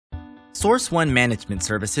Source One Management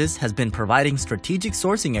Services has been providing strategic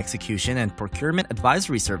sourcing execution and procurement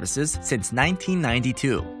advisory services since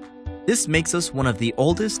 1992. This makes us one of the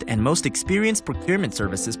oldest and most experienced procurement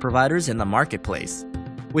services providers in the marketplace.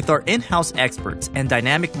 With our in-house experts and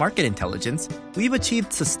dynamic market intelligence, we've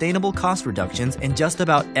achieved sustainable cost reductions in just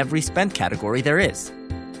about every spend category there is.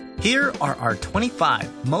 Here are our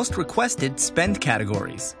 25 most requested spend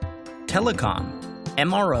categories: telecom,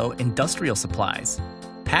 MRO industrial supplies,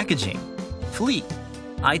 packaging, fleet,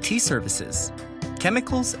 IT services,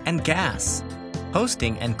 chemicals and gas,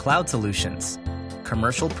 hosting and cloud solutions,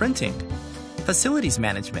 commercial printing, facilities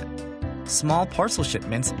management, small parcel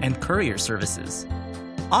shipments and courier services,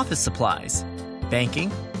 office supplies, banking,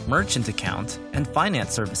 merchant account and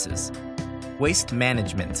finance services, waste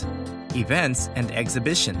management, events and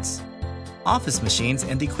exhibitions, office machines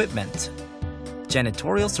and equipment,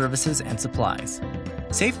 janitorial services and supplies,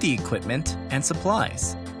 safety equipment and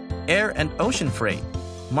supplies, air and ocean freight,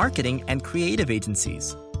 marketing and creative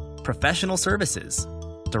agencies, professional services,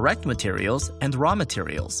 direct materials and raw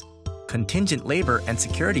materials, contingent labor and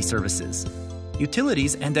security services,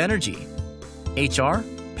 utilities and energy, HR,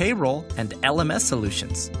 payroll and LMS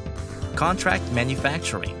solutions, contract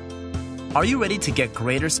manufacturing. Are you ready to get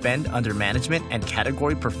greater spend under management and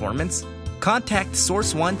category performance? Contact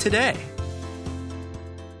Source One today.